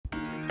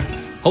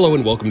Hello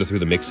and welcome to Through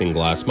the Mixing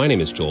Glass. My name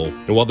is Joel,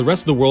 and while the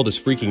rest of the world is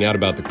freaking out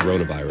about the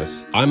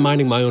coronavirus, I'm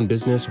minding my own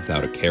business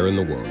without a care in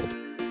the world.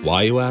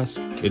 Why, you ask?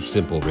 It's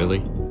simple,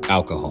 really.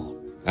 Alcohol.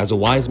 As a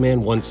wise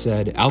man once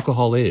said,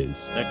 alcohol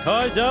is the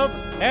cause of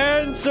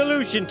and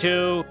solution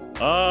to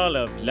all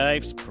of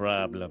life's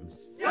problems.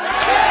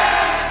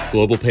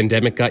 Global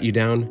pandemic got you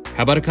down?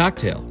 How about a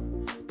cocktail?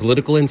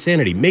 Political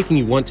insanity making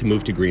you want to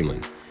move to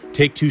Greenland?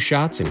 Take 2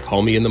 shots and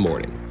call me in the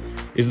morning.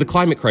 Is the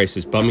climate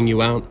crisis bumming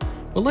you out?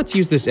 Well, let's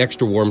use this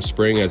extra warm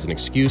spring as an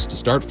excuse to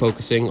start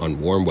focusing on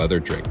warm weather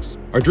drinks.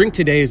 Our drink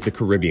today is the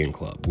Caribbean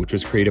Club, which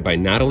was created by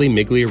Natalie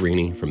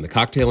Migliarini from the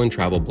cocktail and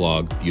travel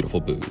blog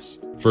Beautiful Booze.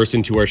 First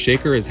into our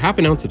shaker is half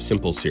an ounce of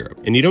simple syrup,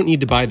 and you don't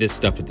need to buy this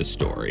stuff at the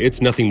store.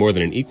 It's nothing more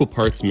than an equal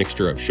parts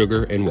mixture of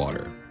sugar and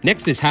water.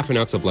 Next is half an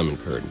ounce of lemon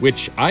curd,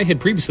 which I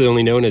had previously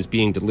only known as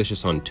being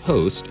delicious on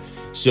toast,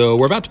 so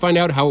we're about to find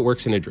out how it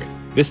works in a drink.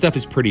 This stuff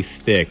is pretty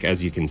thick,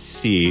 as you can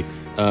see.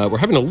 We're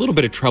having a little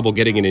bit of trouble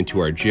getting it into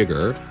our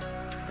jigger.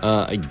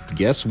 I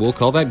guess we'll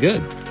call that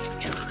good.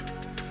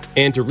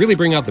 And to really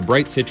bring out the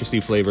bright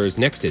citrusy flavors,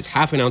 next is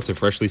half an ounce of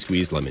freshly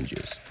squeezed lemon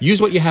juice. Use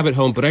what you have at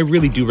home, but I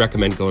really do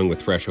recommend going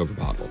with fresh over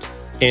bottled.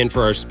 And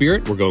for our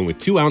spirit, we're going with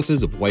 2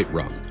 ounces of white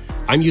rum.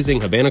 I'm using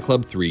Havana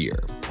Club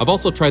 3-year. I've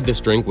also tried this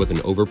drink with an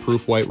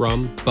overproof white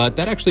rum, but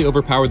that actually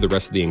overpowered the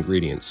rest of the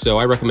ingredients, so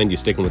I recommend you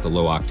sticking with the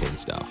low octane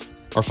stuff.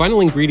 Our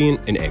final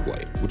ingredient, an egg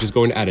white, which is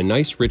going to add a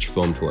nice rich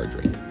foam to our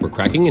drink. We're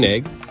cracking an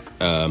egg.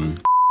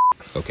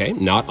 Okay,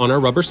 not on our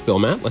rubber spill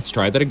mat. Let's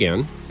try that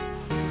again.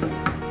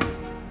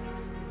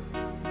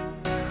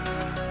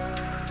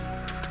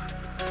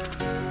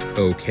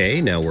 Okay,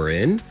 now we're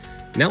in.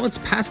 Now let's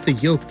pass the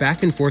yolk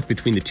back and forth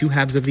between the 2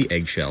 halves of the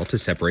eggshell to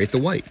separate the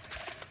white.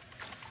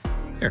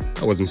 There,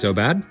 that wasn't so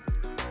bad.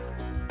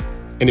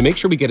 And to make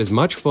sure we get as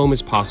much foam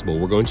as possible,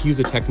 we're going to use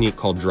a technique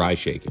called dry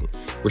shaking.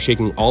 We're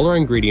shaking all our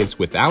ingredients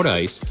without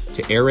ice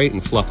to aerate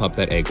and fluff up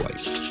that egg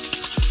white.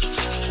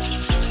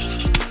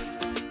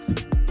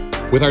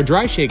 With our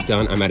dry shake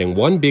done, I'm adding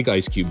 1 big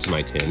ice cube to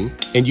my tin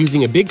and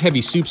using a big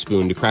heavy soup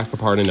spoon to crack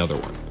apart another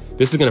one.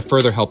 This is going to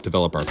further help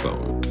develop our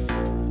foam.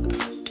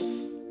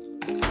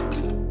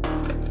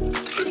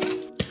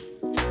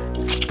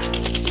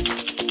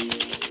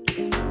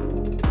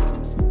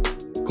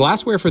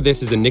 Glassware for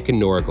this is a Nick and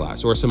Nora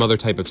glass or some other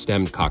type of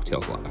stemmed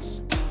cocktail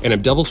glass. And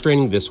I'm double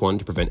straining this one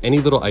to prevent any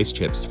little ice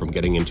chips from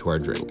getting into our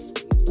drink.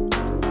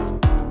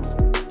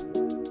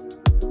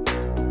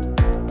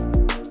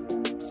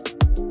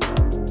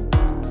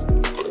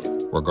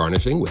 We're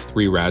garnishing with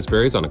 3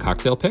 raspberries on a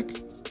cocktail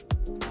pick.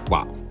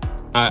 Wow.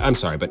 I'm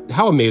sorry, but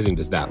how amazing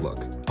does that look?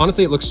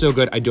 Honestly, it looks so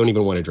good, I don't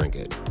even want to drink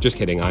it. Just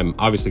kidding, I'm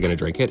obviously going to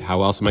drink it.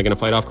 How else am I going to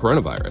fight off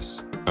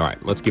coronavirus? All right,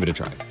 let's give it a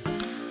try.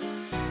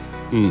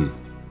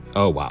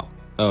 Oh, wow.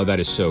 Oh,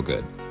 that is so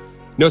good.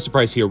 No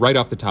surprise here, right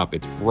off the top,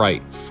 it's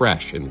bright,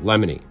 fresh, and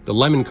lemony. The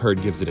lemon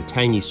curd gives it a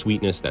tangy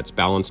sweetness that's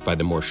balanced by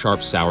the more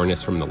sharp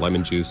sourness from the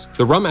lemon juice.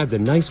 The rum adds a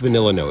nice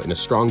vanilla note and a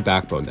strong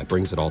backbone that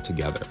brings it all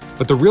together.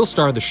 But the real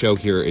star of the show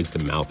here is the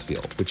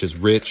mouthfeel, which is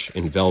rich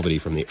and velvety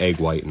from the egg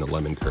white and the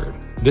lemon curd.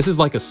 This is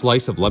like a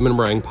slice of lemon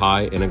meringue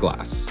pie in a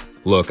glass.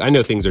 Look, I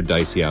know things are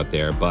dicey out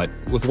there, but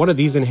with one of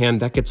these in hand,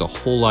 that gets a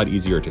whole lot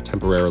easier to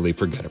temporarily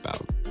forget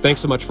about.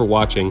 Thanks so much for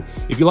watching.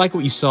 If you like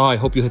what you saw, I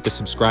hope you'll hit the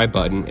subscribe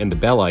button and the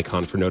bell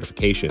icon for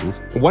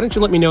notifications. And why don't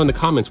you let me know in the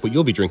comments what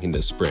you'll be drinking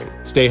this spring?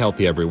 Stay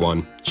healthy,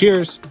 everyone.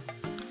 Cheers!